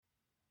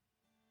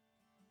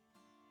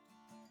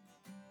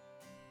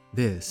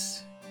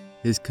This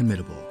is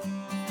Committable.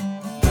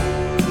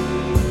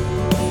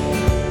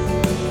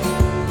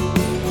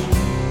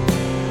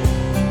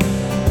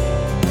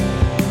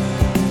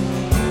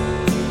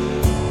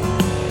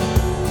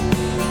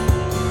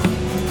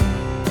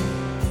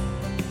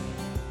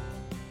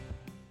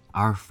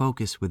 Our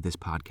focus with this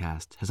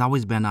podcast has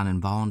always been on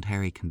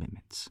involuntary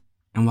commitments.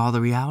 And while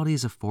the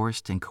realities of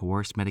forced and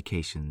coerced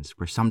medications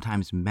were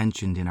sometimes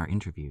mentioned in our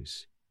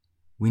interviews,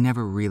 we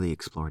never really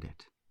explored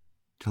it.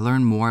 To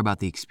learn more about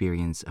the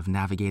experience of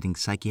navigating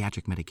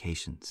psychiatric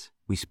medications,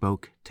 we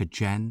spoke to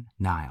Jen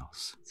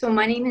Niles. So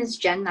my name is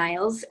Jen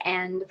Niles,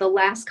 and the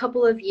last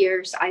couple of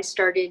years I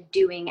started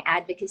doing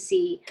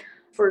advocacy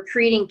for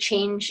creating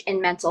change in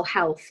mental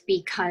health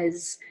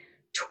because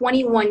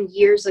 21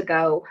 years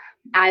ago,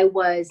 I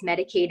was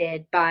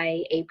medicated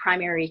by a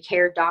primary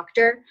care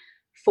doctor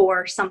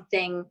for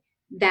something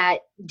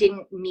that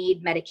didn't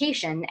need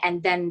medication,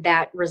 and then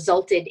that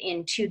resulted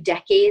in 2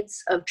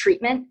 decades of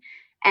treatment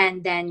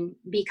and then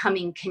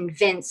becoming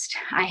convinced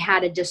I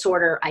had a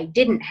disorder I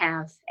didn't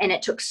have. And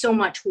it took so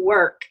much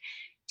work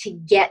to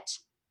get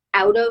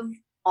out of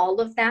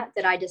all of that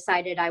I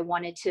decided I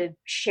wanted to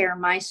share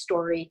my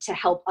story to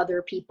help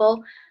other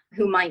people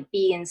who might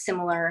be in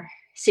similar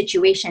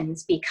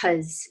situations,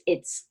 because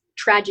it's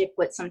tragic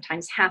what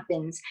sometimes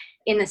happens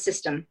in the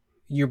system.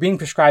 You're being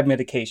prescribed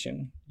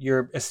medication.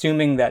 You're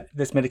assuming that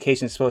this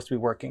medication is supposed to be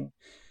working.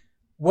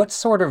 What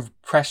sort of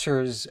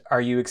pressures are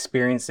you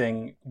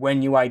experiencing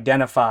when you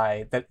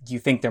identify that you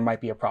think there might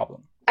be a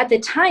problem? At the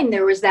time,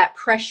 there was that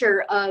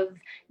pressure of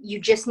you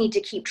just need to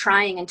keep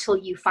trying until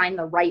you find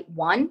the right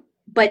one.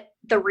 But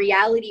the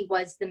reality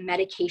was the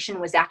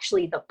medication was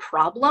actually the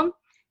problem.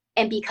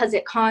 And because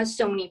it caused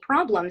so many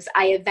problems,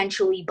 I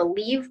eventually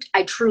believed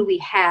I truly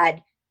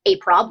had a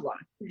problem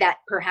that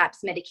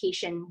perhaps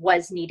medication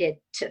was needed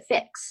to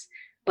fix.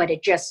 But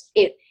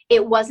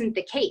it wasn't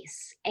the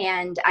case.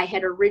 And I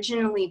had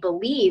originally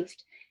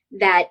believed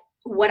that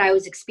what I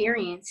was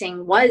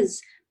experiencing was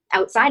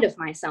outside of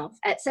myself.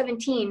 At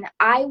 17,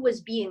 I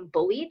was being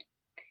bullied.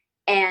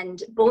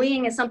 And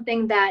bullying is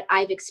something that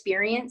I've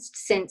experienced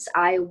since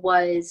I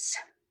was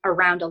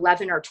around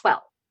 11 or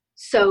 12.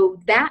 So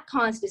that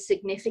caused a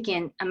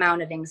significant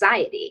amount of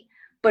anxiety.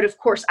 But of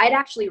course, I'd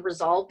actually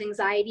resolved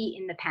anxiety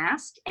in the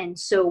past. And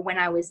so when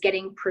I was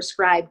getting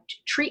prescribed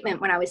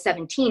treatment when I was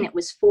 17, it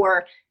was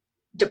for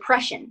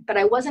depression, but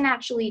I wasn't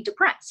actually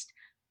depressed.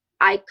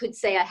 I could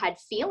say I had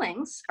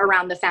feelings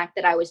around the fact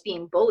that I was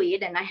being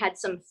bullied, and I had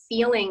some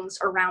feelings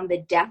around the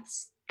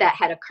deaths that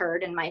had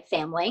occurred in my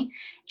family,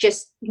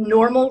 just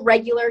normal,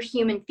 regular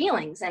human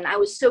feelings. And I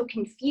was so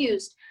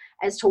confused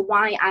as to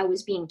why I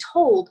was being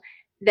told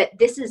that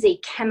this is a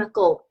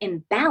chemical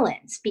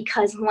imbalance,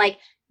 because I'm like,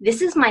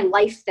 this is my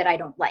life that I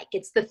don't like.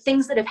 It's the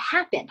things that have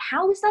happened.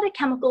 How is that a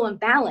chemical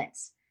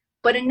imbalance?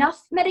 But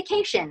enough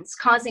medications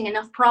causing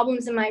enough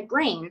problems in my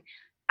brain,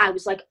 I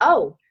was like,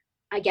 oh,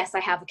 I guess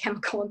I have a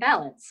chemical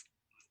imbalance.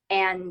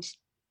 And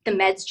the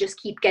meds just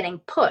keep getting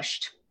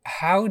pushed.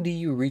 How do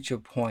you reach a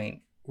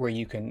point where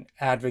you can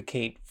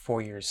advocate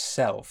for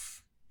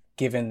yourself,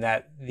 given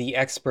that the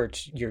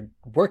experts you're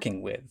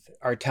working with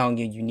are telling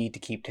you you need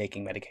to keep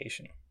taking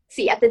medication?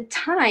 See, at the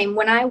time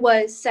when I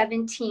was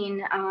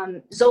 17,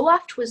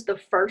 Zoloft was the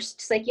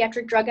first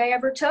psychiatric drug I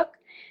ever took.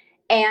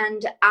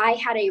 And I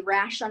had a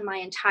rash on my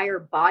entire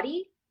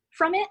body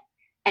from it.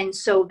 And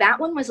so that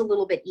one was a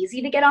little bit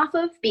easy to get off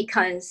of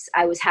because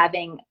I was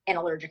having an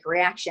allergic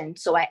reaction.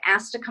 So I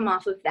asked to come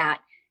off of that.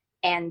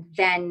 And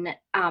then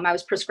I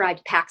was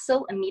prescribed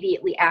Paxil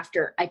immediately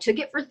after. I took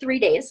it for 3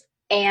 days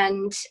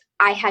and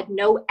I had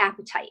no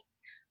appetite.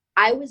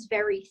 I was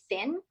very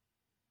thin.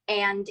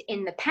 And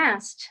in the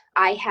past,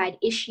 I had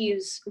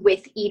issues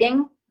with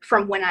eating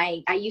from when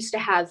I used to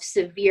have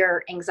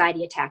severe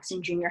anxiety attacks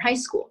in junior high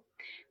school.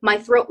 My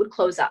throat would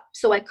close up,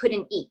 so I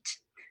couldn't eat.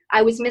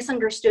 I was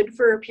misunderstood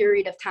for a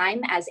period of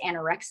time as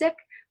anorexic,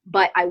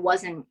 but I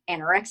wasn't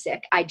anorexic.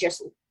 I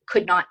just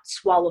could not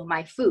swallow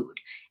my food.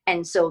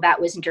 And so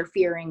that was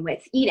interfering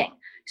with eating.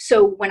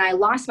 So when I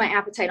lost my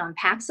appetite on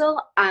Paxil,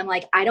 I'm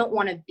like, I don't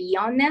want to be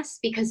on this,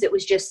 because it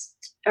was just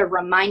a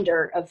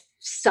reminder of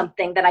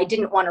something that I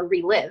didn't want to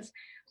relive.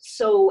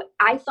 So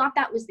I thought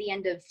that was the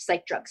end of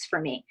psych drugs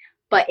for me.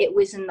 But it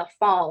was in the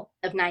fall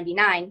of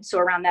 99, so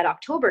around that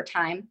October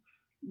time,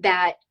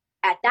 that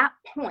at that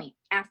point,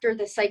 after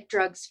the psych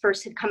drugs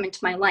first had come into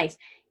my life,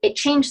 it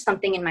changed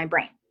something in my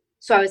brain.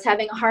 So I was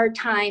having a hard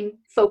time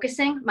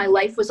focusing. My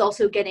life was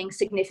also getting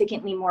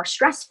significantly more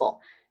stressful.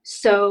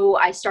 So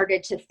I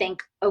started to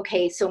think,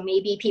 okay, so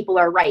maybe people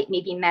are right.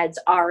 Maybe meds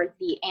are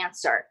the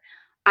answer.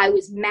 I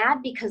was mad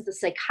because the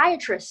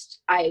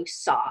psychiatrist I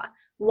saw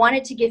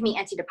wanted to give me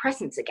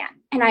antidepressants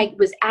again. And I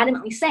was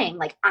adamantly saying,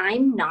 like,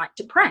 I'm not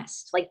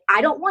depressed. Like,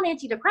 I don't want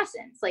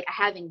antidepressants. Like,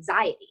 I have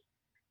anxiety.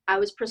 I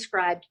was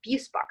prescribed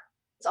Buspar.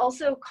 It's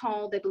also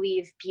called, I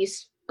believe,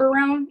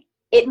 Buspirone.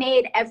 It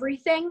made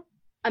everything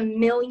a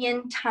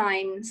million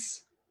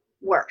times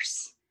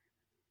worse.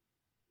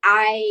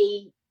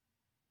 I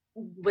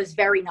was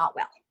very not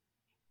well.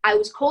 I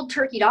was cold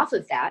turkeyed off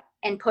of that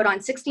and put on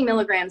 60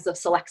 milligrams of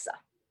Celexa.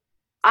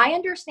 I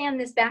understand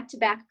this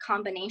back-to-back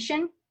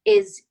combination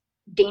is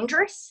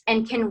dangerous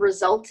and can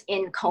result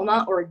in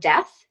coma or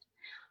death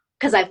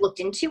because I've looked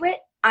into it.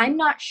 I'm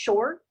not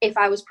sure if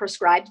I was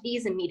prescribed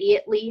these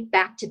immediately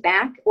back to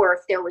back or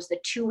if there was the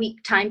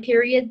 2-week time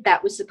period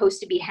that was supposed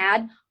to be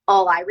had.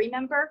 All I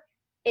remember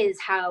is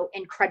how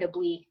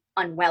incredibly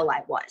unwell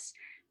I was.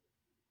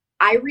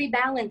 I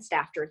rebalanced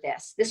after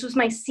this. This was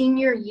my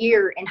senior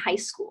year in high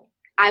school.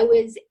 I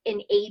was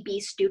an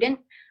A-B student.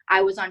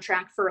 I was on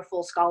track for a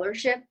full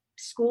scholarship.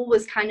 School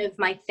was kind of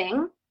my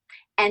thing.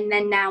 And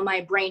then now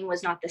my brain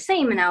was not the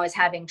same and I was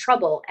having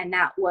trouble, and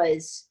that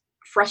was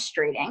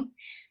frustrating.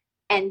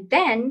 And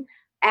then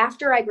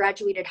after I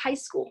graduated high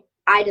school,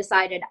 I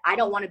decided I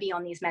don't want to be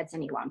on these meds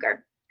any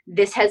longer.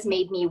 This has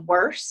made me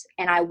worse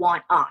and I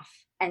want off.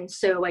 And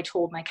so I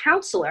told my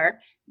counselor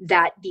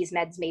that these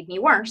meds made me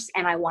worse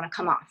and I want to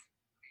come off.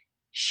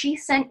 She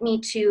sent me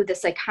to the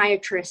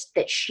psychiatrist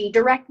that she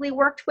directly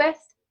worked with.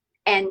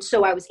 And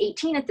so I was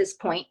 18 at this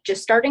point,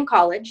 just starting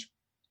college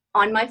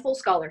on my full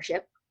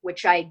scholarship,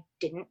 which I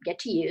didn't get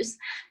to use.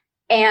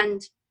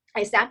 And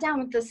I sat down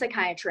with the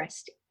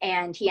psychiatrist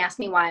and he asked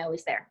me why I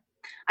was there.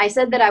 I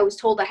said that I was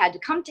told I had to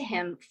come to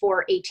him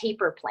for a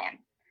taper plan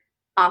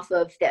off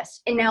of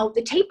this. And now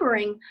the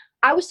tapering,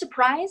 I was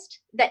surprised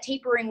that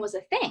tapering was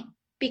a thing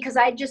because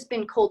I'd just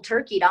been cold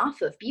turkeyed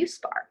off of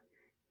Buspar.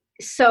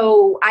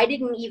 So I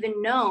didn't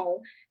even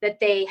know that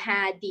they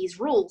had these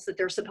rules that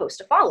they're supposed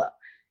to follow.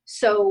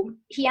 So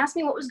he asked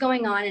me what was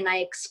going on and I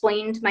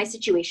explained my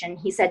situation.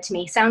 He said to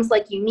me, "Sounds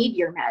like you need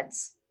your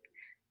meds."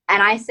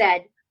 And I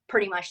said,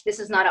 pretty much, this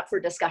is not up for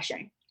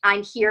discussion.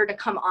 I'm here to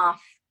come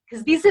off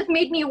because these have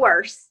made me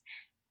worse.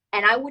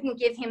 And I wouldn't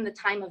give him the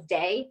time of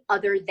day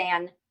other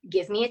than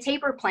give me a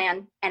taper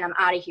plan and I'm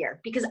out of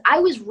here. Because I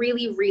was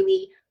really,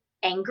 really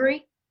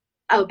angry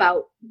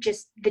about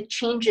just the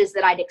changes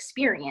that I'd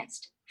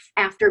experienced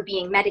after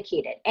being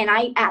medicated. And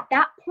I, at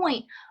that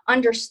point,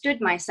 understood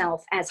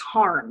myself as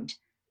harmed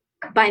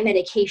by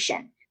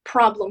medication.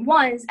 Problem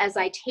was, as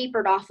I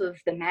tapered off of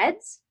the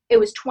meds, it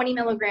was 20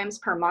 milligrams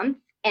per month,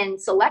 and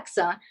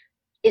Celexa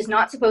is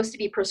not supposed to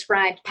be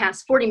prescribed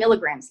past 40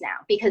 milligrams now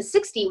because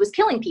 60 was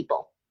killing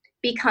people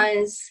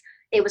because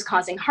it was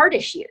causing heart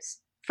issues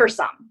for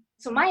some.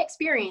 So my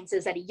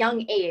experiences at a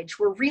young age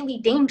were really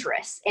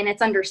dangerous, and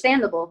it's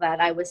understandable that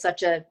I was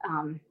such a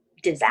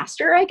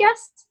disaster, I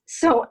guess.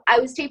 So I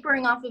was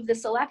tapering off of the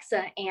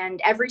Celexa,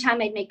 and every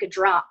time I'd make a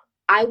drop,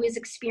 I was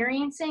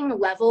experiencing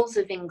levels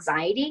of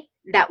anxiety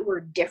that were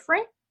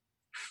different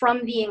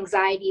from the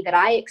anxiety that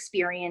I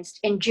experienced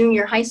in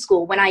junior high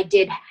school when I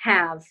did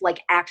have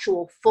like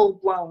actual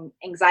full-blown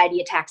anxiety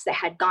attacks that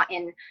had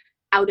gotten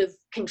out of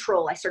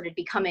control. I started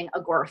becoming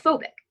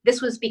agoraphobic.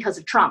 This was because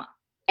of trauma.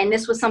 And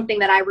this was something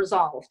that I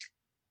resolved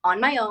on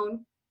my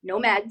own, no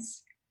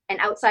meds, and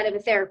outside of a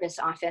therapist's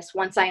office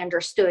once I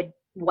understood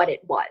what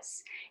it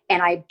was.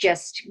 And I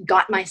just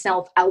got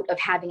myself out of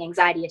having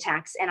anxiety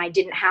attacks, and I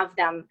didn't have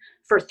them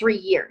for 3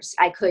 years.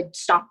 I could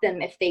stop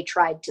them if they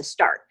tried to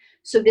start.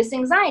 So this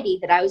anxiety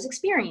that I was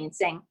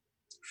experiencing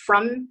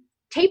from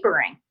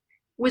tapering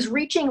was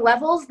reaching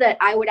levels that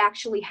I would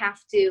actually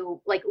have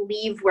to like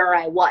leave where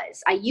I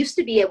was. I used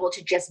to be able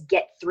to just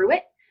get through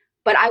it,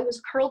 but I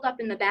was curled up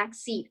in the back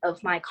seat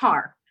of my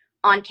car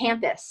on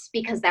campus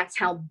because that's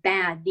how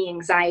bad the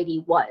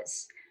anxiety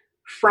was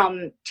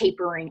from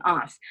tapering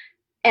off.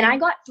 And I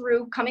got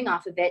through coming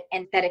off of it,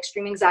 and that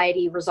extreme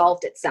anxiety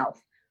resolved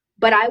itself.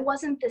 But I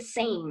wasn't the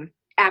same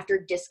after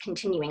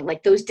discontinuing.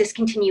 Like those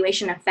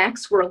discontinuation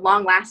effects were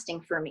long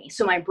lasting for me.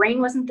 So my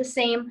brain wasn't the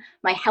same,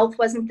 my health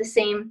wasn't the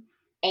same,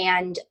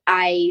 and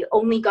I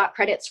only got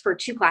credits for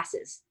 2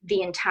 classes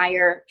the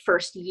entire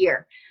first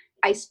year.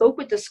 I spoke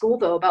with the school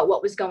though about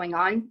what was going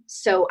on,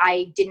 so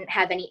I didn't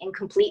have any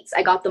incompletes.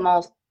 I got them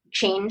all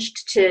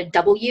changed to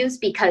W's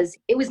because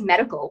it was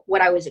medical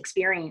what I was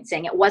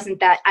experiencing. It wasn't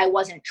that I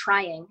wasn't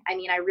trying. I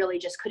mean, I really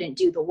just couldn't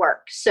do the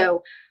work.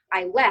 So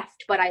I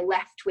left, but I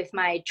left with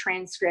my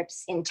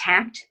transcripts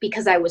intact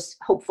because I was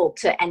hopeful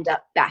to end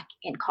up back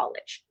in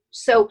college.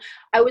 So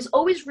I was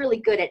always really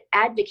good at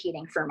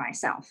advocating for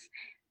myself.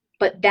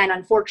 But then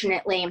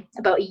unfortunately,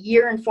 about a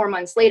year and 4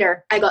 months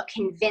later, I got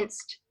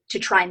convinced to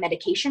try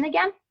medication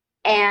again.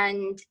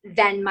 And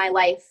then my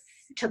life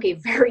took a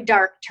very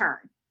dark turn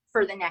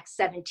for the next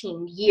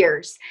 17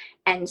 years.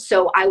 And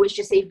so I was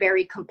just a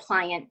very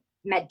compliant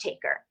med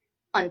taker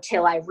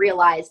until I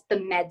realized the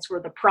meds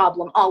were the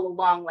problem all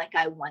along, like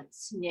I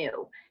once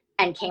knew,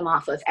 and came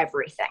off of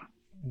everything.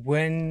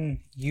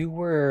 When you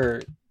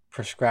were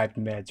prescribed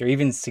meds or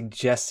even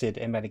suggested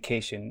a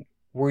medication,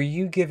 were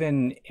you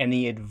given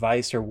any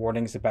advice or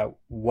warnings about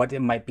what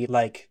it might be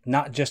like,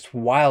 not just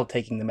while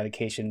taking the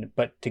medication,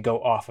 but to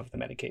go off of the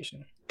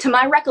medication? To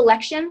my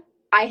recollection,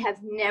 I have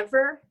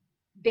never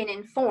been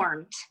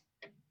informed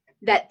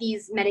that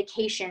these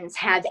medications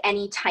have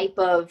any type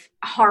of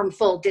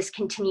harmful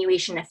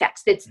discontinuation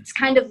effects. It's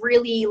kind of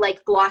really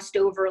like glossed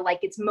over, like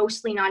it's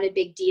mostly not a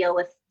big deal.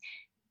 If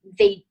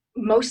they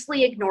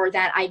mostly ignore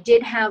that. I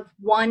did have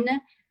one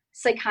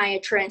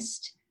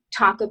psychiatrist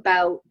talk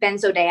about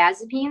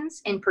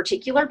benzodiazepines in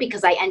particular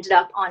because I ended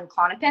up on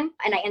Klonopin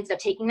and I ended up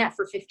taking that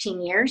for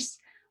 15 years.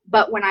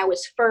 But when I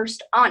was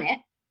first on it,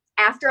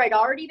 after I'd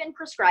already been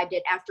prescribed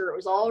it, after it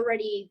was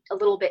already a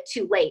little bit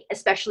too late,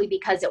 especially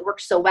because it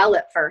worked so well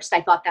at first,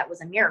 I thought that was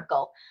a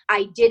miracle.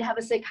 I did have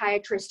a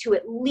psychiatrist who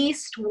at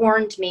least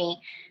warned me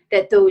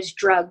that those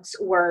drugs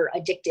were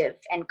addictive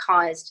and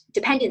caused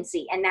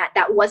dependency, and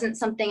that wasn't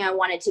something I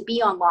wanted to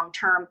be on long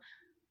term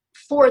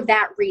for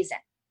that reason.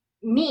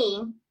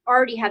 Me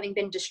already having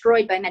been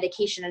destroyed by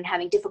medication and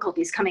having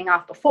difficulties coming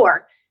off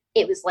before,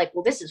 it was like,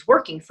 well, this is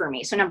working for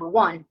me. So number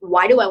one,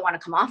 why do I want to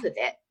come off of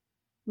it?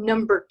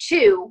 Number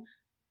two,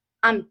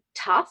 I'm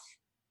tough.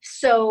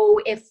 So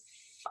if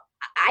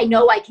I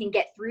know I can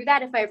get through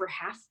that if I ever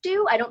have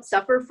to, I don't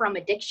suffer from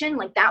addiction.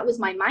 Like that was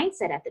my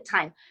mindset at the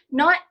time,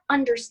 not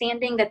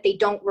understanding that they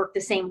don't work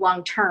the same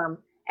long term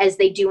as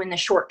they do in the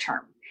short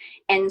term.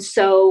 And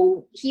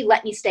so he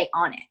let me stay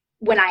on it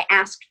when I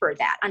asked for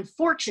that,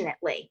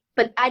 unfortunately.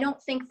 But I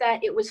don't think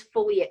that it was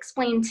fully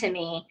explained to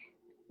me,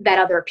 that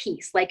other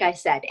piece, like I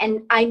said.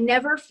 And I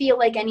never feel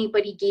like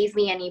anybody gave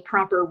me any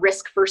proper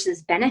risk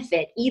versus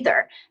benefit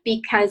either,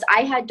 because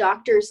I had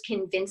doctors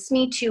convince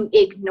me to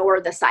ignore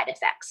the side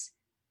effects.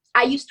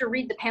 I used to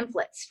read the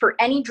pamphlets for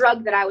any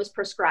drug that I was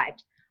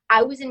prescribed.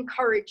 I was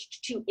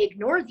encouraged to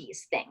ignore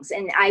these things.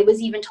 And I was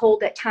even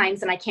told at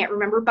times, and I can't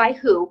remember by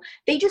who,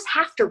 they just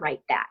have to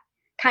write that.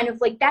 Kind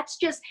of like, that's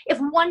just, if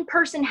one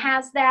person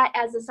has that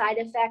as a side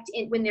effect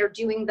when they're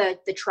doing the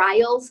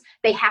trials,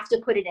 they have to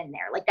put it in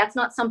there. Like, that's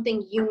not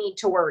something you need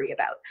to worry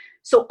about.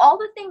 So all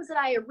the things that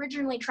I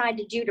originally tried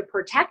to do to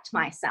protect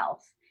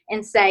myself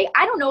and say,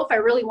 I don't know if I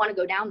really want to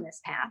go down this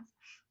path.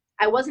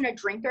 I wasn't a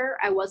drinker,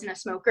 I wasn't a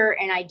smoker,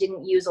 and I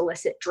didn't use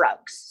illicit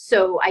drugs.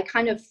 So I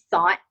kind of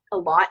thought a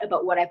lot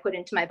about what I put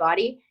into my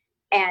body,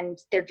 and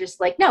they're just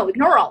like, no,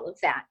 ignore all of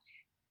that.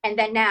 And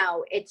then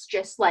now it's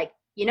just like,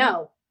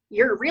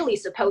 you're really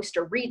supposed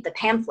to read the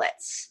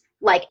pamphlets.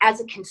 Like,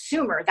 as a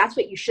consumer, that's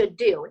what you should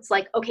do. It's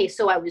like, okay,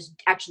 so I was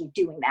actually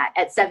doing that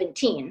at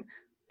 17,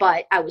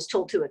 but I was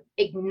told to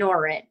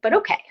ignore it, but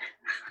okay.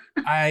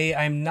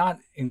 I'm not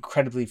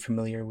incredibly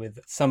familiar with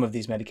some of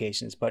these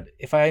medications, but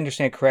if I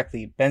understand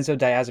correctly,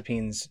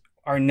 benzodiazepines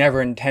are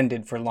never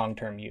intended for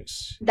long-term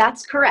use.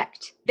 That's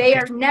correct. They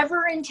are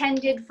never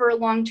intended for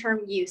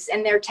long-term use,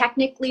 and they're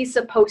technically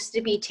supposed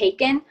to be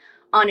taken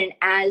on an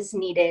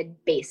as-needed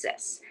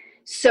basis.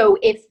 So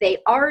if they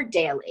are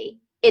daily,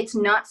 it's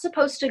not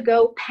supposed to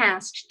go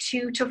past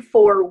 2 to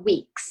 4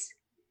 weeks.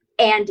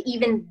 And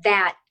even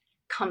that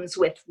comes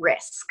with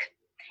risk.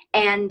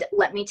 And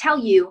let me tell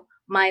you,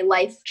 my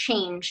life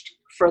changed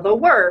for the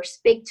worse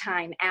big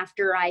time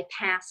after I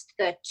passed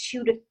the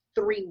 2 to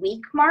 3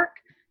 week mark.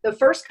 The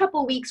first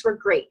couple weeks were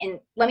great. And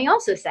let me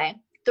also say,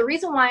 the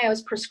reason why I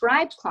was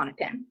prescribed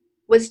Klonopin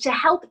was to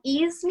help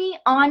ease me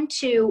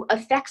onto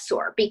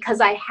Effexor, because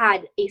I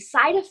had a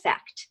side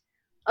effect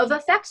of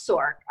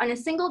Effexor on a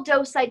single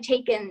dose I'd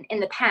taken in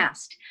the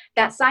past.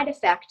 That side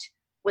effect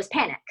was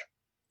panic.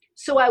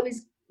 So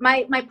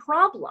my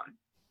problem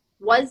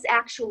was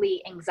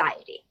actually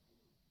anxiety.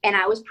 And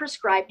I was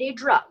prescribed a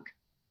drug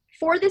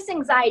for this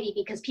anxiety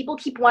because people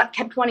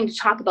kept wanting to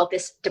talk about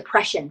this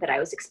depression that I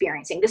was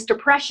experiencing, this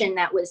depression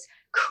that was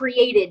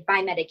created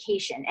by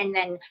medication and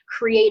then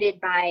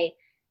created by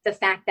the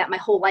fact that my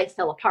whole life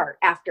fell apart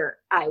after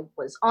I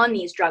was on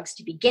these drugs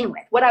to begin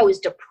with. What I was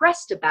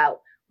depressed about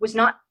was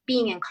not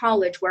being in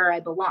college where I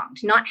belonged,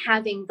 not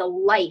having the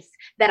life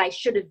that I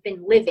should have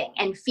been living,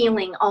 and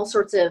feeling all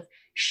sorts of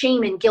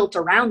shame and guilt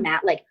around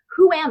that. Like,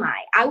 who am I?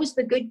 I was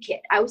the good kid.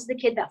 I was the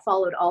kid that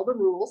followed all the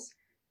rules.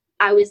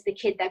 I was the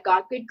kid that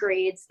got good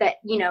grades, that,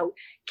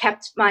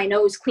 kept my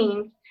nose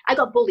clean. I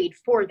got bullied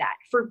for that,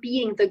 for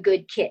being the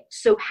good kid.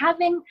 So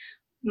having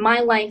my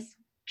life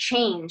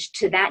changed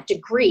to that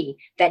degree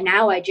that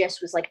now I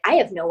just was like, I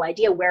have no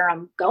idea where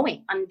I'm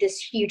going. I'm this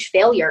huge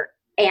failure,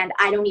 and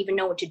I don't even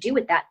know what to do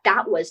with that.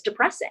 That was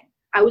depressing.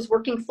 I was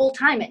working full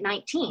time at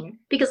 19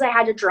 because I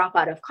had to drop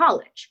out of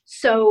college.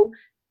 So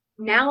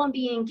now I'm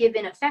being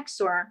given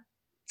Effexor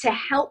to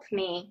help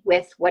me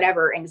with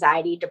whatever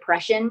anxiety,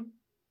 depression,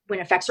 when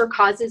Effexor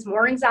causes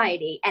more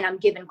anxiety, and I'm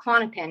given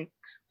Klonopin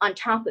on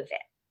top of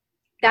it.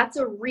 That's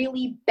a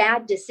really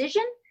bad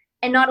decision.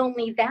 And not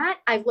only that,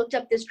 I've looked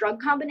up this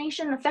drug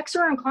combination.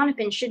 Effexor and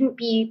Klonopin shouldn't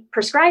be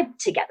prescribed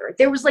together.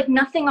 There was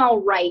nothing all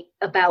right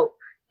about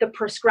the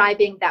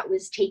prescribing that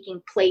was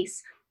taking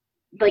place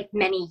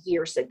many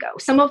years ago.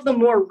 Some of the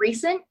more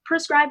recent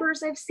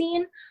prescribers I've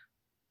seen,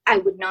 I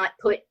would not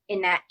put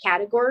in that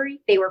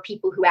category. They were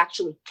people who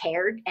actually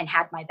cared and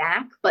had my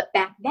back. But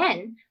back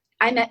then,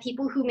 I met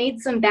people who made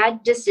some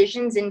bad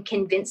decisions and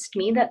convinced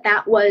me that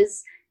that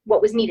was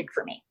what was needed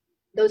for me.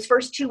 Those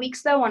first 2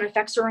 weeks, though, on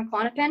Effexor and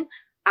Klonopin,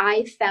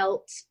 I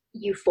felt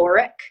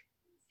euphoric.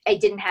 I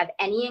didn't have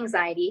any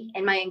anxiety,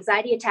 and my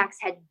anxiety attacks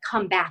had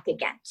come back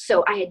again.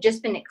 So I had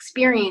just been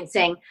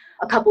experiencing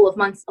a couple of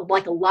months of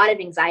a lot of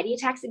anxiety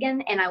attacks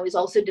again, and I was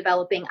also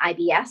developing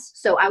IBS.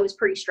 So I was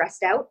pretty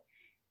stressed out.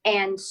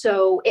 And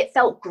so it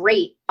felt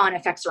great on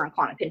Effexor and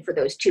Klonopin for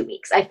those 2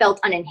 weeks. I felt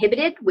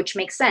uninhibited, which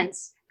makes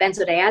sense.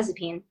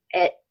 Benzodiazepine,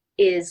 it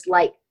is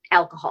like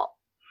alcohol.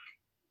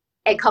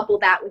 And couple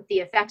that with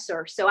the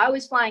Effexor. So I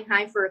was flying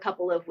high for a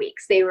couple of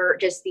weeks. They were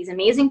just these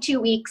amazing 2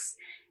 weeks.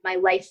 My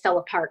life fell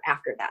apart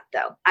after that,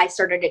 though. I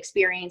started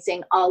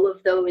experiencing all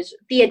of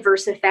the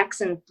adverse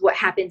effects and what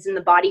happens in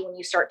the body when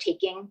you start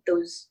taking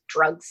those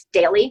drugs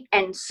daily.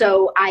 And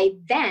so I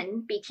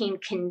then became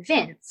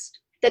convinced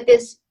that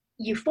this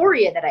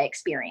euphoria that I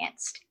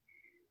experienced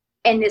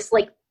and this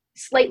like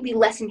slightly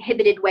less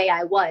inhibited way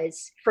I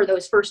was for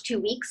those first 2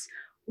 weeks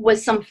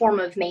was some form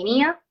of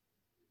mania,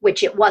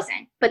 which it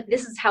wasn't. But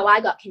this is how I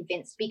got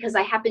convinced, because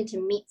I happened to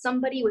meet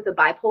somebody with a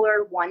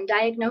bipolar 1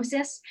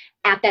 diagnosis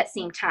at that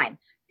same time.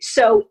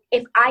 So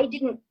if I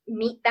didn't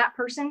meet that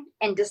person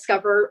and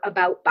discover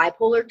about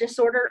bipolar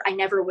disorder, I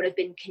never would have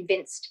been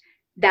convinced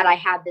that I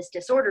had this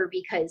disorder,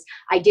 because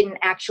I didn't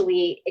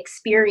actually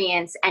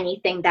experience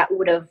anything that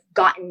would have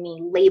gotten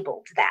me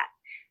labeled that.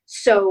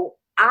 So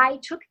I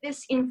took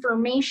this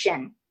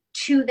information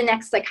to the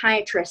next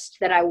psychiatrist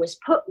that I was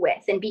put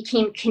with and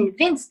became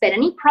convinced that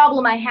any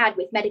problem I had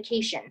with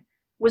medication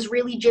was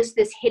really just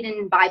this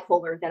hidden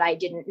bipolar that I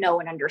didn't know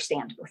and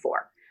understand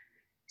before.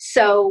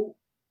 So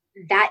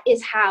that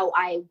is how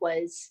I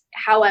was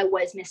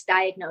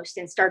misdiagnosed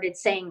and started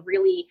saying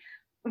really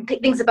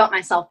things about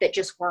myself that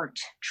just weren't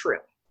true.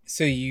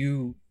 So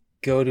you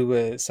go to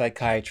a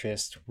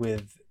psychiatrist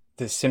with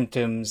the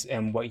symptoms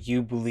and what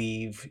you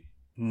believe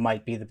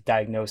might be the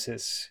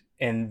diagnosis,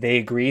 and they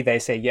agree. They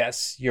say,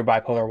 yes, you're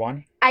bipolar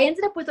 1. I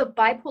ended up with a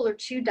bipolar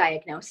 2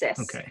 diagnosis.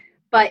 Okay.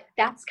 But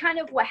that's kind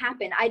of what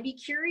happened. I'd be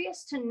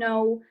curious to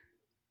know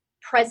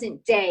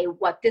present day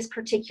what this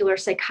particular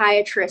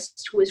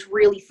psychiatrist was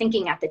really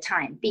thinking at the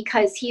time,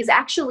 because he's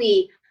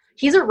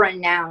a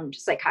renowned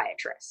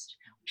psychiatrist.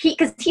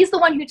 Because he's the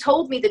one who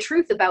told me the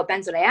truth about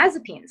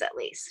benzodiazepines, at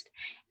least.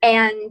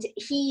 And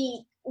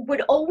he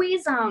would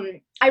always,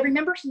 I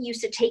remember he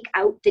used to take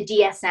out the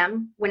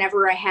DSM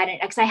whenever I had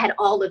it, because I had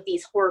all of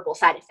these horrible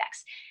side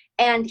effects.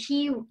 And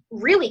he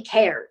really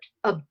cared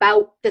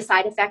about the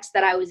side effects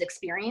that I was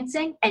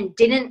experiencing and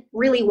didn't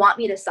really want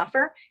me to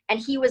suffer. And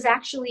he was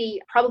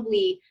actually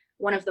probably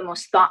one of the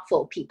most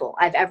thoughtful people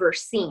I've ever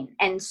seen.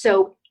 And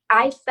so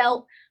I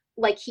felt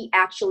like he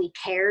actually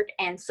cared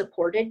and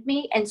supported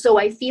me. And so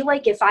I feel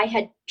like if I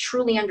had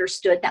truly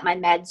understood that my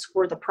meds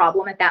were the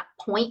problem at that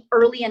point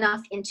early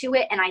enough into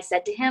it, and I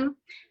said to him,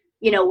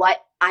 you know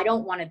what, I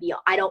don't want to be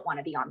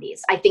on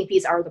these. I think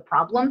these are the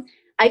problem.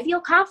 I feel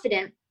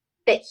confident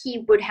that he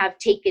would have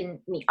taken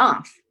me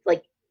off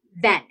like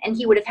then. And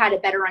he would have had a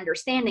better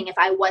understanding if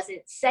I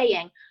wasn't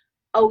saying,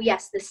 oh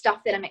yes, the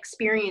stuff that I'm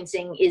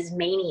experiencing is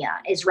mania,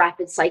 is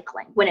rapid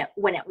cycling, when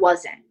it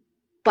wasn't.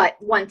 But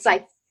once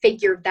I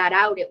figured that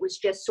out, it was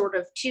just sort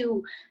of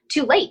too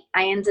late.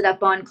 I ended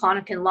up on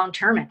Klonopin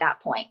long-term at that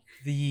point.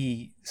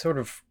 The sort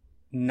of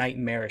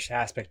nightmarish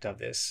aspect of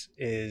this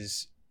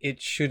is it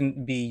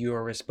shouldn't be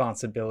your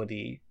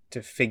responsibility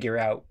to figure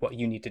out what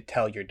you need to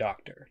tell your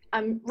doctor.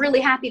 I'm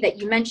really happy that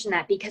you mentioned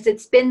that, because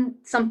it's been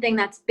something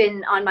that's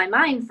been on my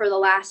mind for the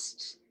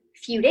last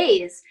few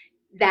days,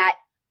 that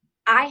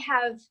I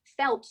have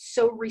felt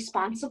so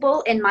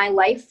responsible in my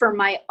life for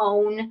my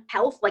own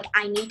health. Like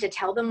I need to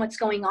tell them what's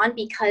going on,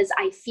 because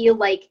I feel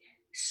like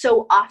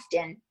so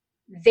often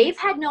they've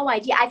had no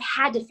idea. I've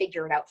had to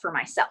figure it out for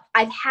myself.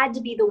 I've had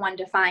to be the one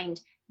to find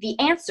the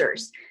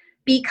answers,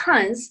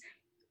 because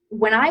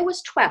when I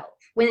was 12,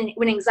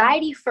 when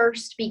anxiety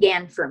first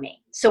began for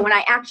me, so when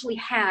I actually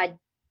had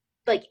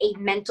like a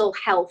mental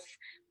health,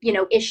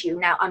 issue.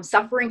 Now I'm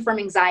suffering from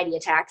anxiety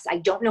attacks. I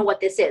don't know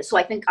what this is. So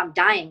I think I'm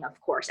dying, of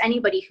course.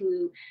 Anybody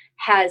who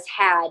has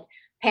had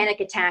panic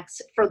attacks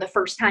for the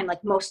first time,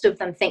 like most of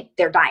them think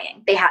they're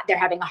dying. They're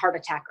having a heart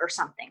attack or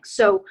something.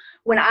 So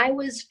when I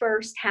was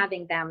first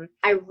having them,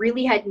 I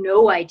really had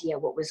no idea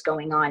what was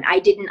going on. I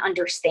didn't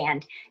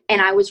understand.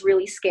 And I was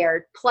really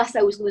scared. Plus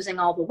I was losing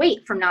all the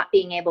weight from not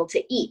being able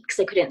to eat because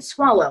I couldn't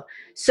swallow.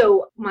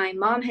 So my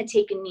mom had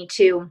taken me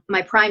to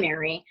my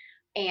primary,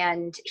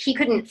 and he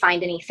couldn't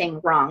find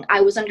anything wrong.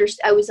 I was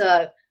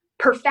a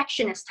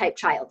perfectionist type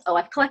child. Oh,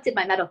 I've collected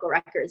my medical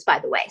records, by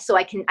the way, so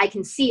I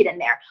can see it in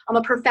there. I'm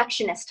a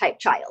perfectionist type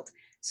child.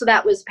 So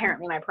that was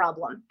apparently my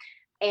problem.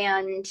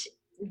 And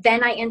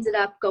then I ended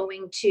up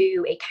going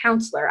to a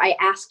counselor. I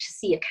asked to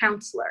see a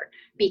counselor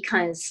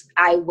because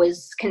I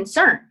was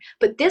concerned.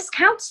 But this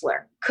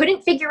counselor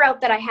couldn't figure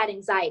out that I had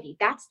anxiety.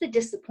 That's the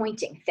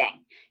disappointing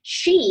thing.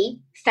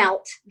 She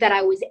felt that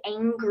I was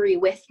angry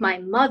with my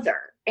mother.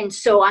 And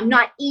so I'm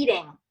not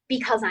eating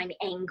because I'm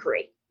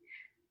angry.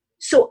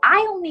 So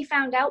I only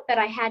found out that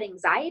I had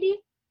anxiety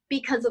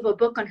because of a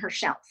book on her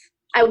shelf.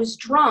 I was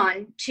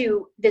drawn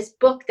to this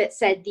book that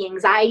said the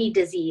anxiety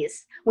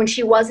disease when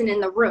she wasn't in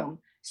the room.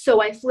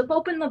 So I flip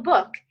open the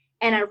book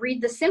and I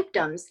read the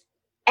symptoms,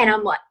 and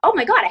I'm like, oh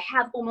my God, I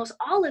have almost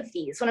all of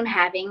these when I'm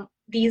having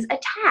these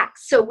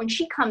attacks. So when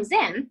she comes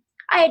in,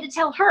 I had to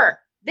tell her,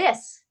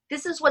 this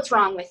is what's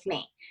wrong with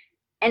me.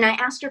 And I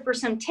asked her for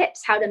some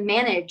tips how to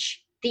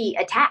manage the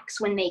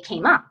attacks when they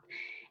came up.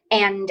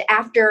 And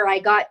after I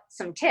got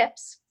some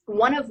tips,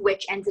 one of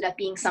which ended up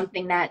being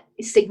something that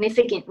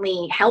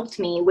significantly helped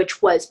me,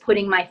 which was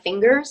putting my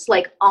fingers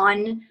like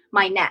on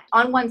my neck,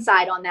 on one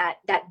side, on that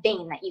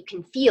vein that you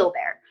can feel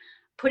there.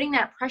 Putting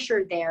that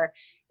pressure there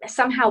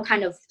somehow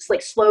kind of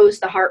like slows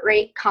the heart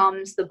rate,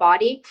 calms the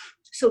body.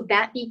 So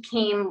that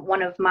became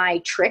one of my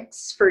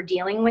tricks for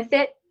dealing with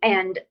it.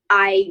 And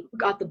I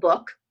got the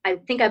book. I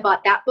think I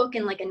bought that book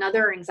and like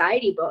another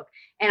anxiety book.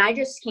 And I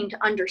just came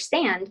to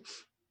understand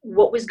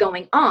what was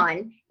going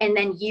on and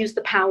then use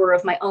the power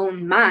of my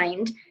own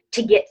mind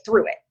to get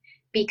through it.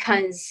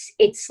 Because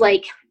it's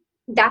like,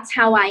 that's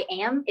how I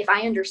am. If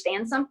I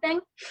understand something,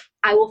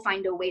 I will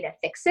find a way to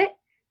fix it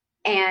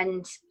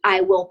and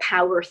I will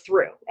power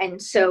through.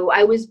 And so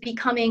I was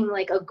becoming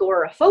like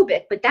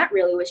agoraphobic, but that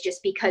really was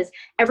just because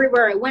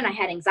everywhere I went, I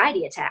had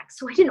anxiety attacks.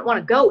 So I didn't want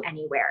to go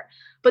anywhere.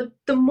 But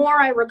the more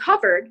I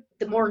recovered,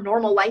 the more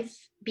normal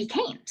life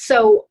became.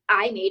 So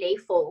I made a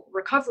full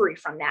recovery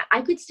from that.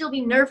 I could still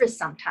be nervous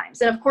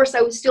sometimes. And of course,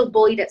 I was still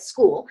bullied at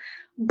school,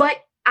 but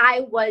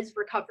I was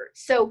recovered.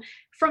 So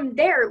from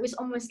there, it was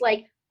almost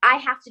like I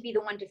have to be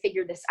the one to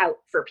figure this out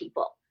for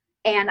people.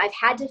 And I've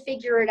had to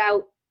figure it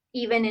out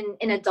even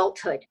in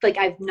adulthood. Like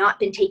I've not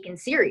been taken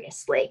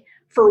seriously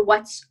for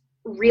what's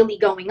really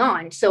going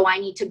on. So I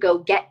need to go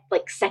get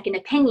like second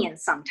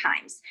opinions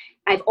sometimes.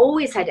 I've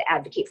always had to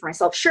advocate for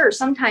myself. Sure,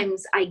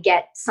 sometimes I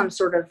get some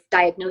sort of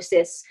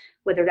diagnosis,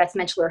 whether that's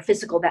mental or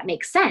physical, that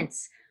makes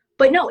sense.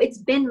 But no, it's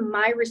been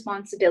my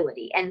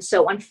responsibility. And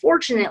so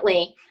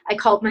unfortunately, I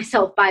called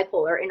myself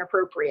bipolar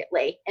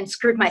inappropriately and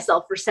screwed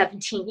myself for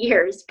 17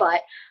 years.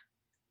 But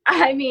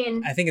I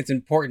mean, I think it's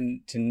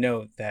important to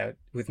note that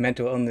with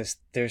mental illness,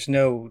 there's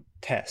no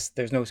test.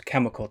 There's no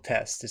chemical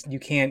test.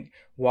 You can't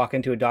walk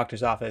into a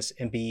doctor's office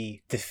and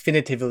be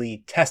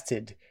definitively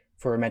tested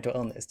for a mental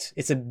illness.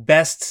 It's a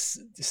best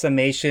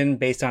summation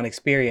based on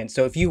experience.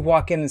 So if you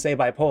walk in and say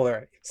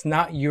bipolar, it's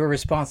not your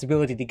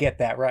responsibility to get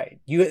that right.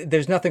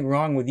 There's nothing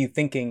wrong with you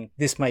thinking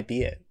this might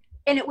be it.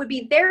 And it would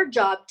be their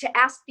job to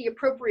ask the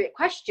appropriate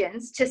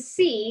questions to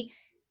see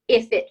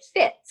if it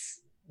fits.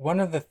 One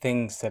of the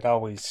things that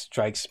always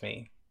strikes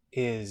me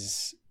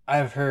is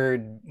I've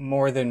heard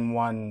more than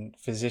one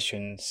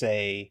physician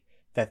say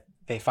that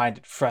they find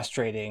it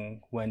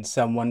frustrating when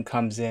someone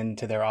comes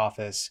into their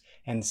office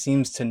and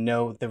seems to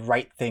know the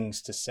right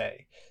things to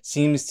say,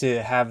 seems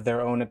to have their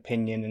own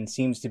opinion, and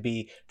seems to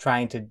be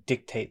trying to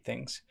dictate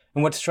things.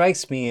 And what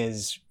strikes me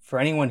is, for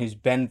anyone who's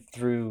been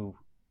through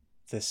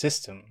the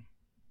system,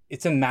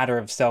 it's a matter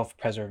of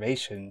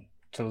self-preservation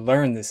to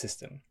learn the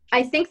system.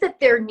 I think that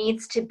there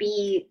needs to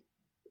be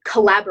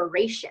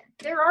collaboration.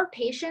 There are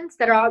patients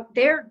that are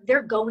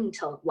they're going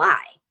to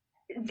lie,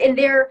 and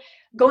they're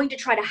going to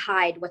try to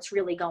hide what's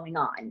really going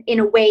on in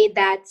a way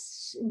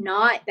that's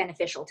not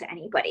beneficial to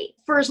anybody.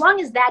 For as long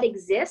as that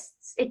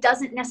exists, it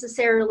doesn't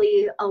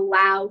necessarily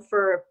allow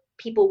for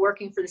people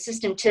working for the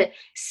system to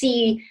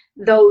see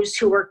those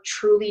who are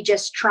truly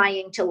just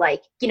trying to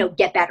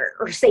get better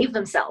or save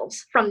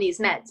themselves from these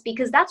meds,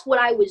 because that's what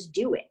I was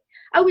doing.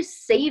 I was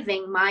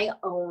saving my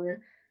own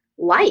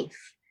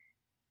life.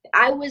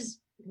 I was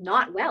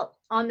not well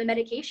on the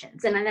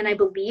medications, and then I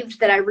believed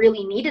that I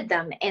really needed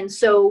them. And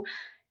so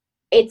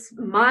it's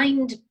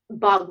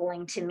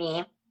mind-boggling to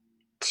me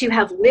to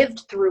have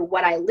lived through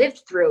what I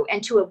lived through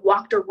and to have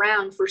walked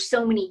around for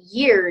so many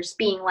years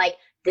being like,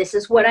 this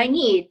is what I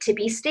need to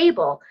be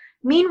stable.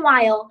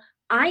 Meanwhile,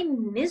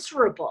 I'm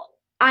miserable.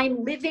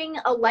 I'm living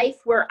a life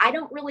where I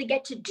don't really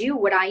get to do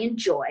what I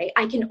enjoy.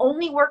 I can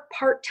only work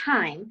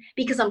part-time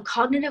because I'm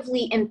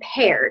cognitively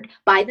impaired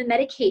by the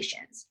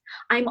medications.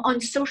 I'm on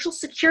Social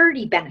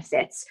Security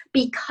benefits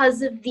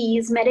because of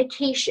these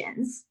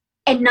medications.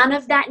 And none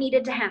of that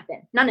needed to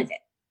happen. None of it.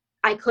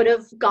 I could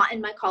have gotten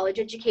my college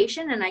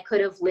education and I could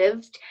have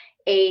lived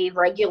a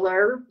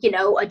regular,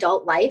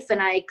 adult life,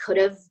 and I could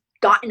have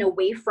gotten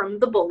away from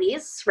the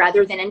bullies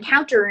rather than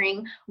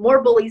encountering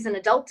more bullies in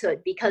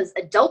adulthood, because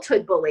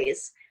adulthood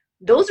bullies,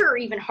 those are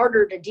even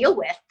harder to deal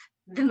with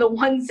than the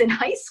ones in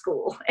high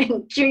school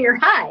and junior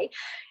high.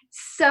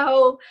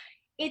 So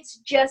it's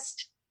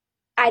just,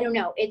 I don't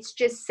know, it's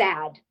just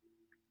sad.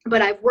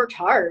 But I've worked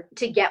hard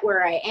to get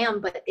where I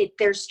am, but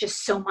there's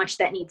just so much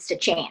that needs to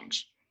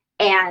change.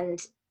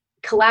 And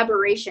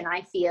collaboration,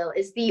 I feel,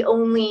 is the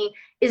only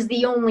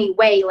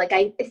way. Like,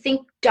 I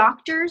think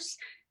doctors,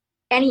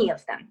 any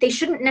of them, they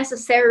shouldn't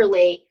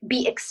necessarily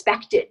be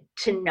expected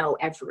to know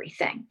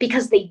everything,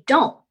 because they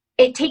don't.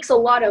 It takes a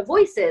lot of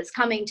voices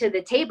coming to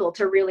the table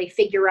to really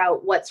figure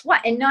out what's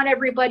what. And not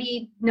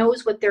everybody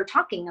knows what they're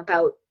talking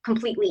about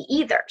completely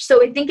either.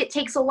 So I think it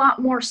takes a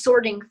lot more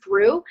sorting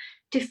through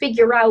to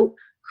figure out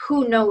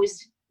who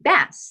knows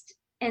best.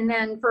 And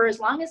then for as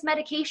long as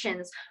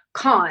medications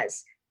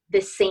cause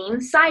the same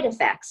side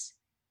effects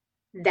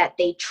that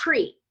they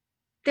treat,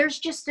 there's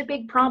just a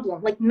big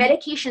problem. Like,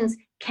 medications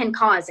can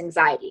cause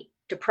anxiety,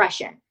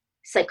 depression,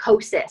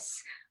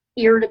 psychosis,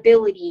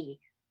 irritability,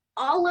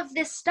 all of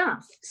this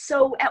stuff.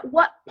 So at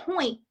what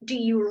point do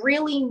you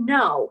really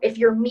know, if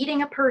you're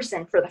meeting a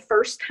person for the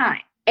first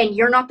time and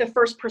you're not the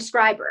first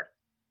prescriber,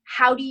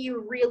 how do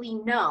you really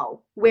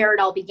know where it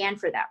all began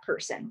for that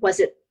person? Was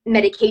it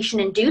medication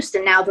induced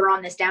and now they're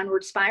on this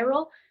downward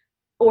spiral,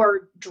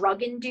 or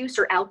drug induced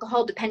or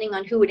alcohol, depending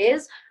on who it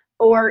is?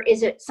 Or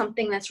is it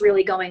something that's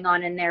really going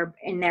on in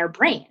their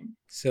brain?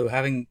 So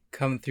having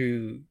come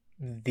through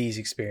these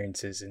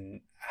experiences,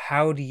 and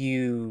how do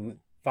you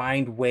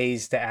find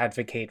ways to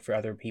advocate for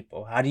other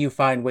people? How do you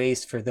find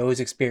ways for those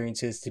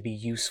experiences to be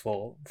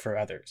useful for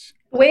others?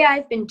 The way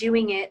I've been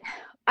doing it,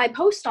 I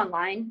post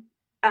online.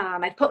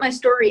 I've put my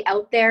story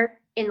out there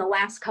in the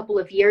last couple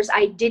of years.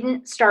 I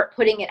didn't start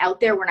putting it out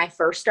there when I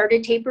first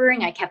started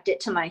tapering. I kept it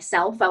to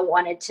myself. I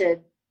wanted to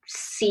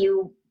see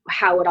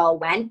how it all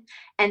went.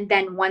 And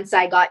then once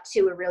I got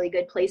to a really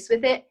good place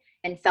with it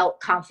and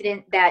felt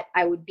confident that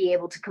I would be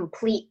able to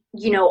complete,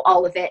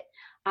 all of it,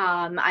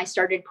 I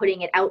started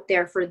putting it out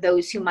there for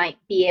those who might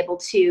be able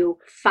to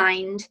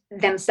find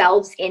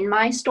themselves in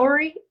my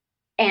story.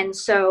 And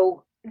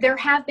so there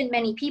have been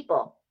many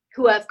people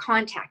who have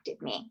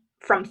contacted me,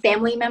 from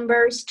family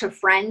members to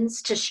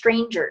friends to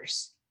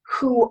strangers,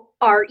 who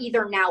are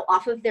either now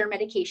off of their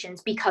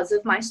medications because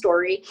of my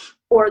story,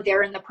 or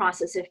they're in the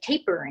process of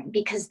tapering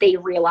because they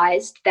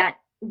realized that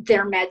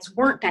their meds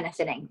weren't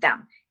benefiting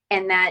them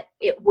and that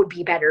it would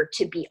be better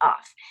to be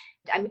off.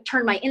 I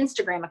turned my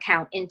Instagram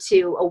account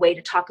into a way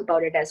to talk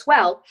about it as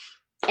well.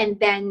 And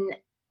then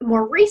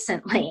more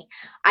recently,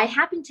 I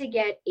happened to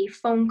get a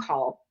phone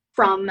call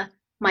from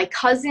my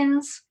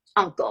cousin's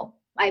uncle.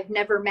 I've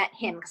never met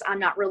him because I'm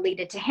not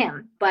related to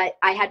him, but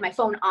I had my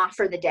phone off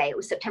for the day. It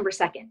was September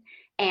 2nd.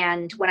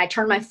 And when I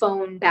turned my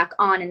phone back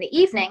on in the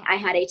evening, I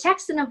had a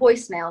text and a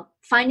voicemail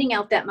finding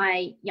out that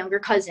my younger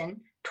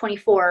cousin,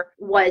 24,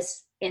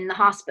 was in the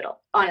hospital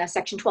on a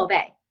Section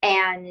 12A.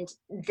 And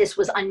this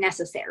was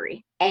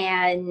unnecessary.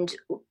 And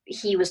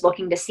he was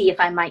looking to see if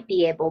I might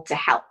be able to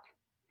help.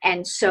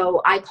 And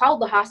so I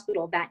called the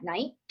hospital that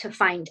night to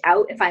find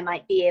out if I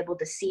might be able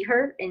to see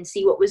her and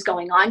see what was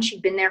going on.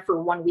 She'd been there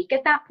for 1 week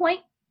at that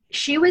point.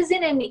 She was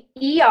in an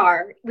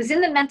ER, was in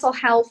the mental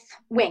health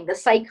wing, the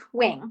psych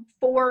wing,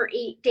 for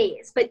 8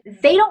 days. But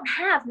they don't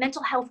have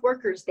mental health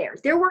workers there.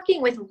 They're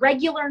working with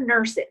regular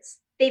nurses.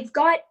 They've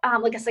got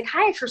like a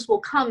psychiatrist will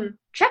come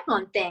check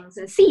on things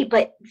and see,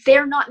 but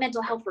they're not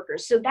mental health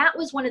workers. So that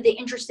was one of the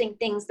interesting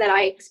things that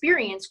I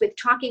experienced with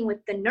talking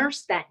with the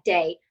nurse that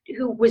day,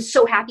 who was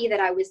so happy that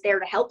I was there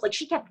to help. Like,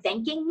 she kept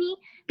thanking me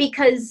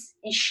because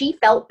she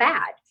felt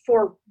bad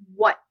for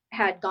what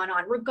had gone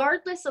on,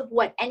 regardless of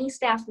what any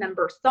staff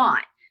member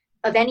thought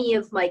of any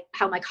of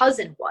how my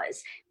cousin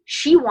was.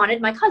 She wanted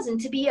my cousin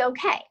to be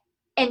okay.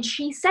 And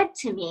she said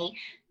to me,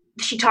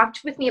 she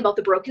talked with me about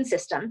the broken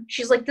system.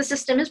 She's like, the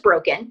system is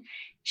broken.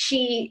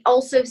 She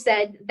also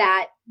said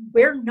that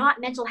we're not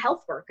mental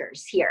health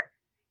workers here.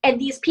 And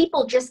these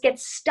people just get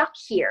stuck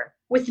here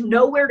with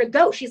nowhere to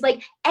go. She's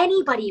like,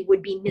 anybody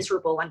would be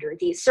miserable under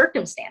these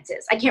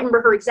circumstances. I can't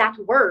remember her exact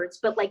words,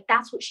 but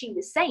that's what she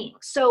was saying.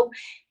 So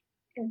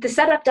the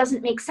setup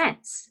doesn't make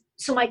sense.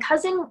 So my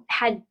cousin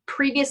had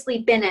previously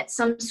been at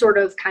some sort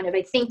of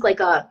I think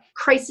like a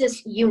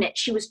crisis unit.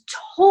 She was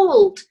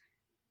told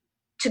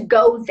to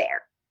go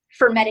there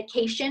for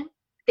medication.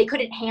 They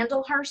couldn't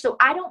handle her. So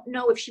I don't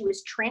know if she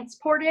was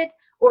transported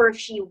or if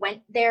she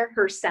went there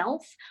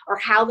herself or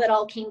how that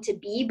all came to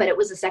be, but it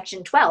was a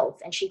Section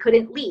 12 and she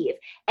couldn't leave.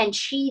 And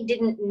she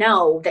didn't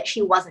know that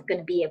she wasn't going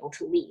to be able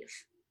to leave.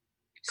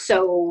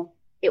 So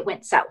it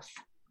went south.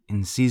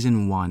 In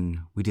Season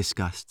 1, we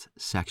discussed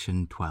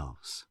Section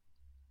 12s,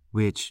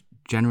 which,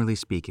 generally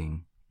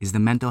speaking, is the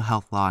mental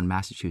health law in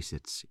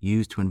Massachusetts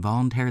used to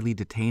involuntarily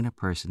detain a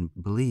person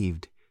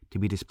believed to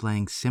be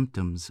displaying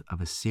symptoms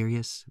of a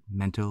serious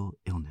mental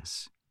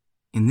illness.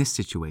 In this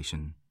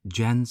situation,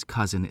 Jen's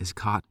cousin is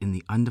caught in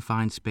the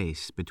undefined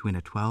space between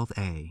a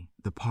 12A,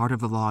 the part of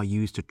the law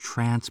used to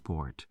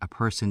transport a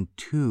person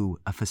to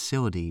a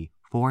facility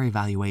for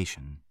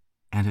evaluation,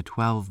 and a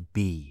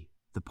 12B,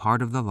 the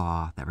part of the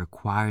law that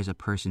requires a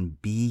person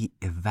be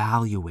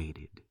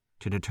evaluated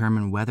to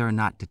determine whether or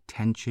not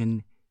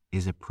detention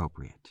is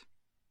appropriate.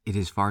 It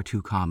is far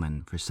too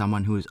common for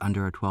someone who is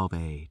under a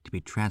 12A to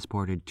be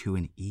transported to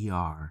an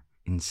ER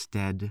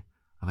instead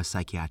of a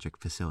psychiatric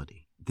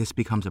facility. This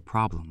becomes a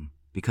problem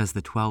because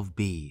the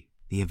 12B,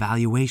 the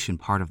evaluation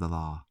part of the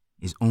law,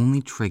 is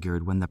only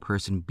triggered when the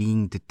person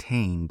being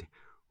detained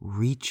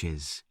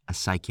reaches a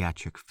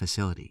psychiatric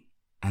facility,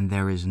 and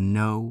there is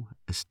no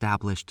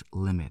established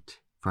limit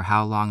for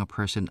how long a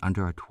person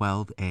under a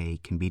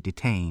 12A can be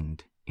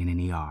detained in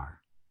an ER.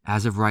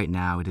 As of right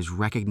now, it is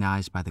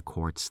recognized by the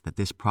courts that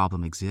this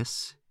problem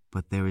exists,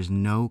 but there is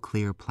no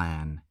clear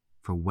plan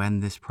for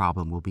when this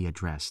problem will be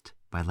addressed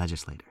by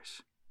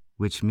legislators,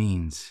 which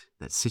means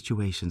that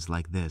situations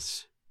like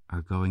this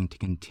are going to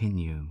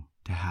continue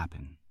to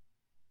happen.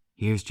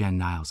 Here's Jen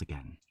Niles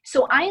again.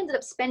 So I ended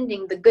up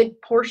spending the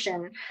good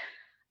portion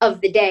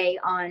of the day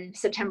on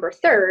September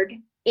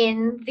 3rd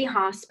in the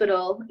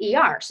hospital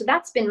ER. So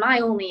that's been my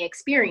only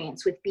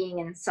experience with being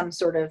in some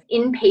sort of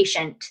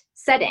inpatient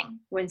setting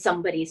when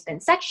somebody's been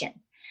sectioned.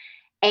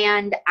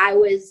 And I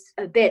was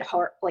a bit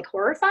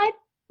horrified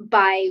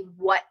by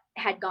what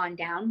had gone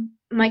down.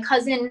 My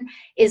cousin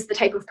is the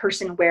type of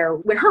person where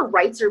when her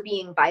rights are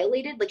being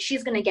violated, like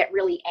she's going to get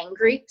really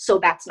angry. So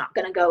that's not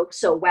going to go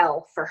so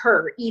well for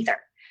her either.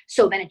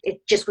 So then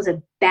it just was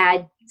a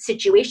bad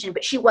situation,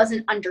 but she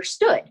wasn't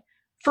understood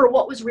for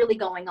what was really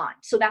going on.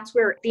 So that's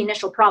where the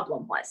initial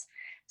problem was.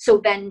 So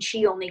then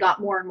she only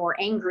got more and more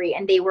angry,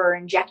 and they were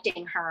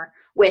injecting her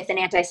with an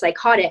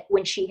antipsychotic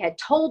when she had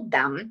told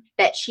them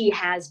that she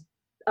has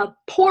a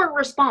poor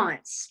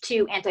response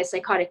to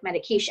antipsychotic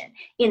medication.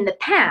 In the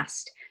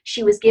past,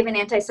 she was given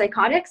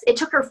antipsychotics. It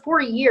took her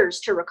 4 years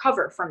to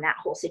recover from that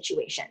whole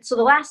situation. So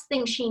the last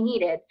thing she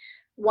needed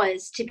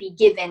was to be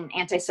given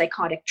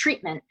antipsychotic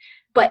treatment,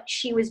 but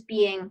she was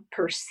being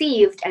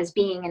perceived as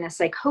being in a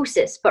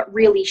psychosis, but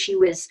really she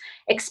was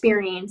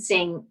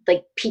experiencing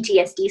like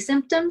PTSD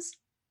symptoms.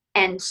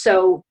 And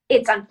so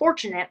it's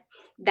unfortunate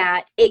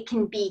that it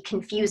can be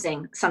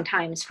confusing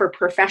sometimes for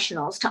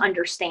professionals to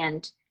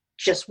understand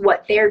just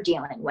what they're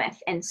dealing with.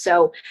 And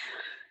so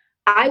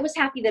I was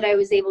happy that I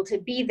was able to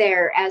be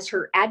there as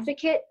her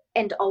advocate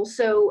and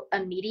also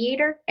a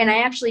mediator. And I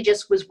actually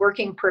just was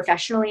working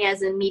professionally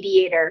as a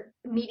mediator.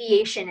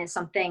 Mediation is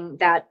something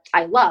that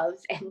I love.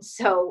 And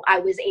so I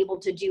was able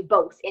to do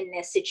both in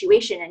this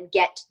situation and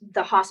get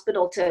the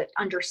hospital to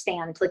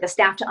understand, like the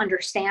staff to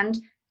understand,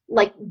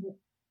 like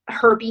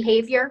her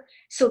behavior.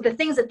 So the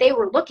things that they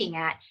were looking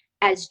at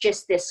as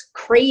just this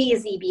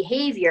crazy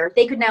behavior,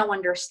 they could now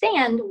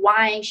understand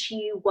why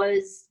she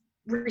was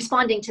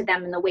responding to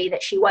them in the way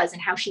that she was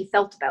and how she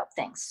felt about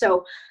things.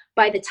 So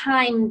by the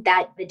time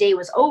that the day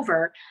was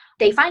over,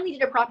 they finally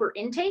did a proper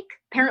intake.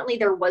 Apparently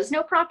there was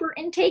no proper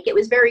intake. It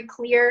was very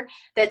clear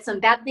that some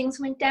bad things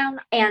went down,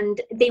 and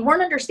they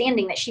weren't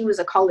understanding that she was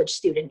a college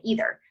student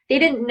either. They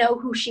didn't know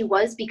who she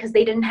was because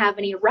they didn't have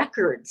any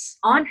records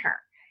on her.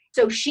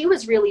 So she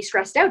was really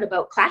stressed out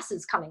about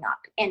classes coming up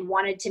and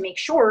wanted to make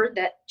sure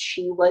that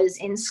she was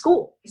in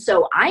school.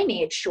 So I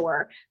made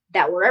sure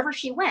that wherever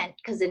she went,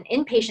 because an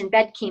inpatient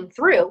bed came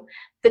through,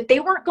 that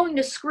they weren't going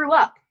to screw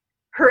up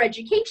her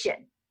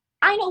education.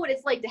 I know what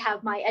it's like to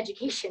have my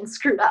education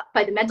screwed up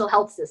by the mental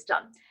health system.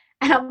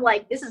 And I'm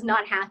like, this is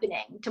not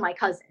happening to my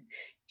cousin.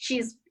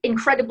 She's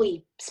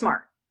incredibly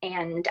smart.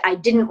 And I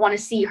didn't want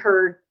to see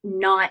her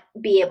not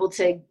be able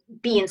to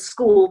be in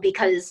school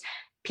because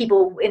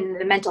people in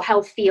the mental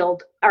health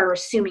field are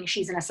assuming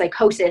she's in a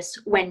psychosis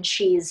when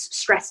she's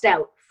stressed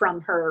out from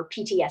her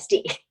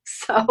PTSD.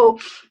 So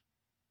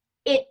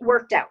it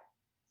worked out.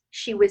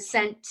 She was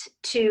sent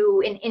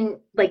to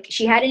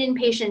she had an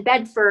inpatient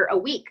bed for a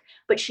week,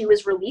 but she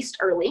was released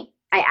early.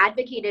 I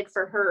advocated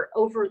for her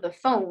over the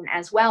phone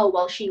as well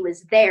while she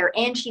was there,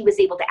 and she was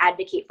able to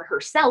advocate for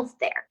herself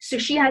there. So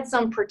she had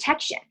some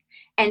protection.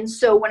 And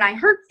so when I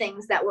heard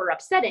things that were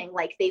upsetting,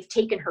 like they've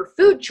taken her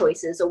food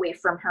choices away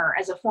from her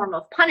as a form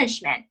of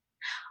punishment,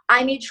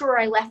 I made sure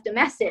I left a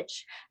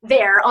message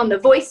there on the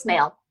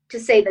voicemail to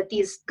say that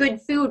these good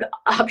food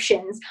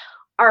options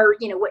are,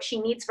 what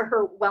she needs for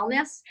her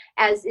wellness,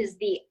 as is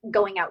the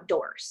going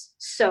outdoors.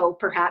 So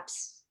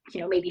perhaps,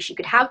 maybe she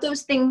could have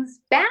those things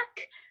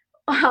back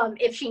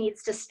if she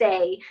needs to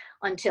stay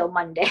until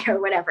Monday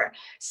or whatever.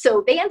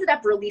 So they ended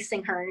up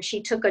releasing her, and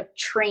she took a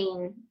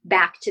train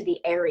back to the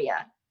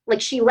area.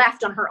 Like she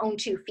left on her own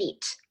 2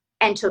 feet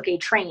and took a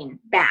train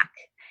back.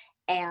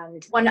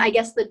 And I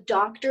guess the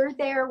doctor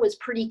there was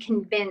pretty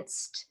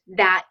convinced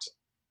that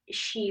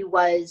she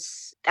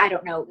was, I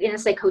don't know, in a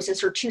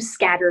psychosis or too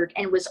scattered,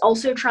 and was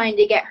also trying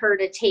to get her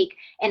to take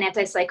an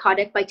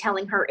antipsychotic by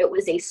telling her it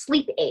was a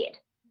sleep aid.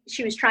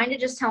 She was trying to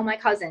just tell my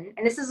cousin,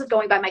 and this is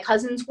going by my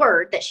cousin's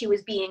word, that she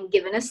was being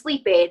given a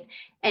sleep aid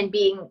and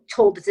being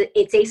told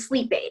it's a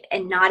sleep aid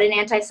and not an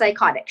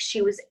antipsychotic.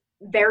 She was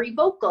very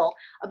vocal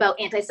about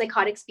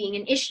antipsychotics being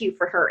an issue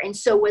for her, and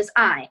so was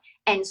I.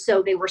 And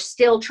so they were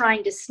still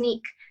trying to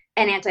sneak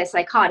an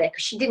antipsychotic.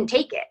 She didn't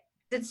take it.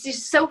 It's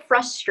just so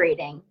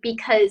frustrating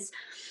because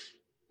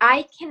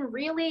I can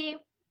really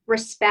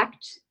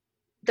respect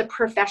the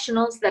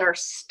professionals that are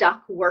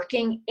stuck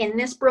working in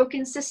this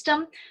broken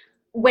system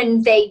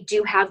when they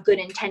do have good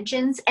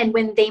intentions, and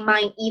when they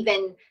might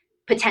even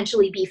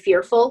potentially be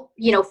fearful,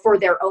 for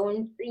their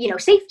own,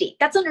 safety.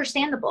 That's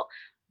understandable.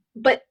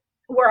 But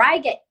where I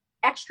get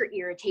extra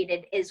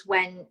irritated is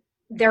when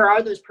there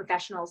are those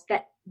professionals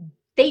that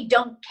they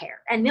don't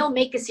care, and they'll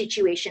make a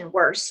situation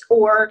worse,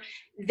 or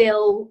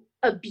they'll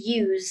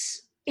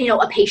abuse,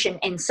 a patient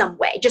in some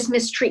way, just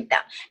mistreat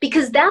them,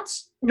 because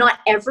that's not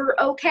ever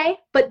okay.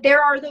 But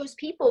there are those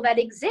people that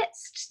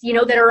exist,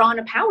 that are on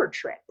a power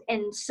trip.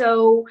 And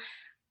so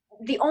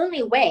the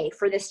only way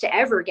for this to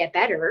ever get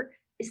better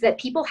is that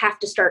people have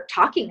to start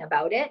talking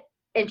about it,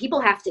 and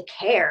people have to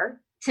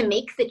care to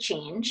make the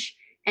change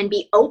and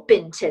be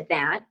open to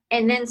that,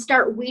 and then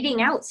start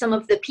weeding out some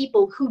of the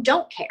people who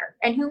don't care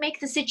and who make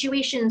the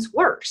situations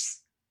worse.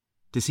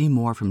 To see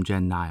more from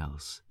Jen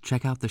Niles,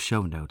 check out the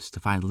show notes to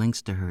find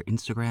links to her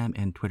Instagram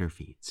and Twitter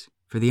feeds.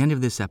 For the end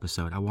of this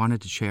episode, I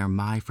wanted to share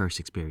my first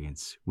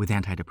experience with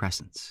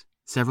antidepressants.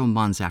 Several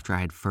months after I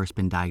had first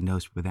been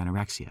diagnosed with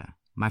anorexia,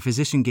 my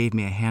physician gave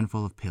me a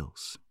handful of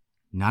pills.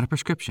 Not a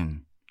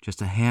prescription,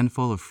 just a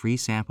handful of free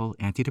sample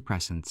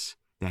antidepressants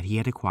that he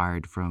had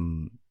acquired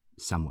from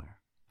somewhere.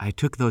 I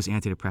took those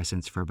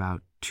antidepressants for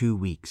about 2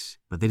 weeks,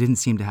 but they didn't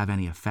seem to have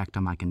any effect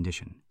on my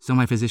condition. So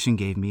my physician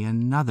gave me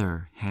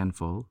another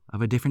handful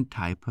of a different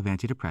type of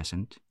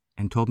antidepressant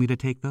and told me to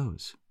take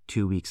those.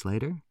 2 weeks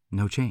later,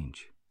 no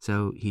change.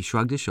 So he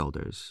shrugged his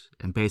shoulders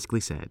and basically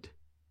said,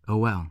 "Oh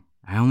well,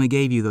 I only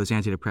gave you those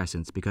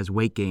antidepressants because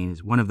weight gain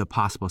is one of the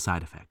possible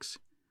side effects.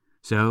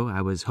 So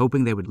I was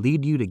hoping they would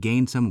lead you to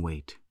gain some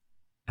weight."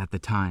 At the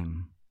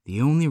time, the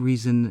only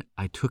reason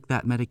I took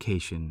that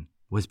medication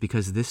was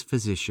because this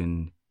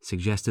physician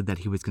suggested that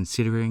he was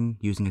considering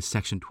using a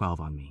Section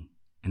 12 on me,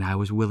 and I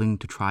was willing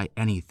to try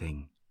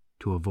anything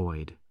to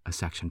avoid a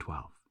Section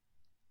 12.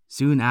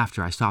 Soon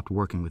after, I stopped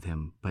working with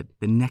him, but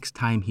the next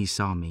time he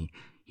saw me,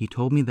 he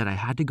told me that I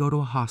had to go to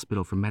a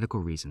hospital for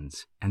medical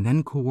reasons, and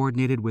then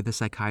coordinated with a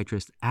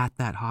psychiatrist at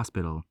that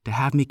hospital to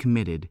have me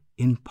committed,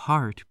 in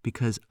part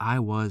because I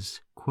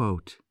was,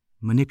 quote,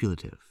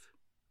 manipulative.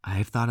 I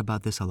have thought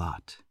about this a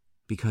lot,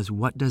 because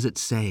what does it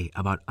say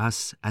about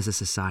us as a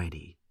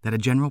society that a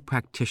general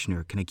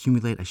practitioner can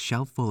accumulate a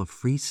shelf full of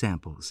free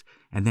samples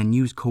and then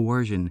use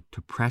coercion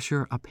to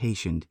pressure a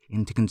patient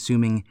into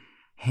consuming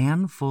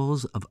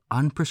handfuls of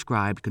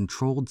unprescribed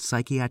controlled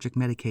psychiatric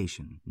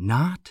medication,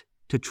 not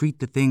to treat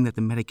the thing that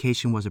the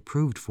medication was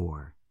approved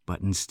for, but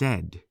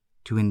instead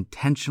to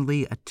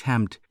intentionally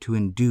attempt to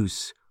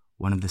induce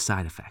one of the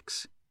side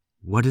effects?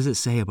 What does it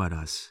say about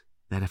us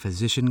that a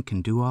physician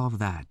can do all of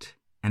that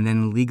and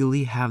then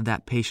legally have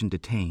that patient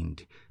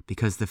detained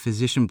because the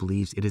physician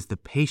believes it is the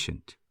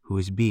patient who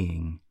is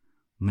being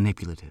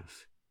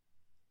manipulative?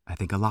 I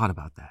think a lot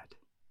about that,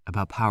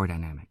 about power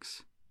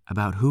dynamics,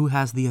 about who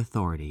has the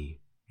authority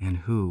and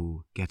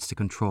who gets to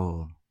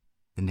control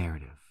the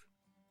narrative.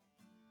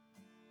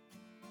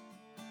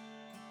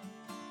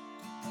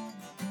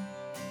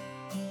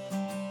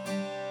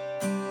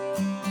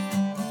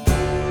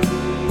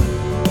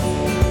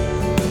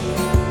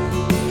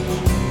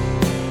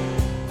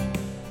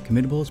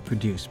 Committable is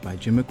produced by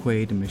Jim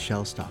McQuaid and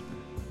Michelle Stockman.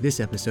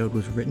 This episode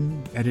was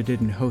written, edited,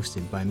 and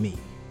hosted by me,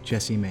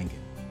 Jesse Mangan.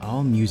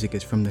 All music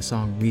is from the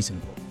song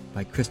Reasonable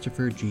by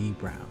Christopher G.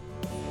 Brown.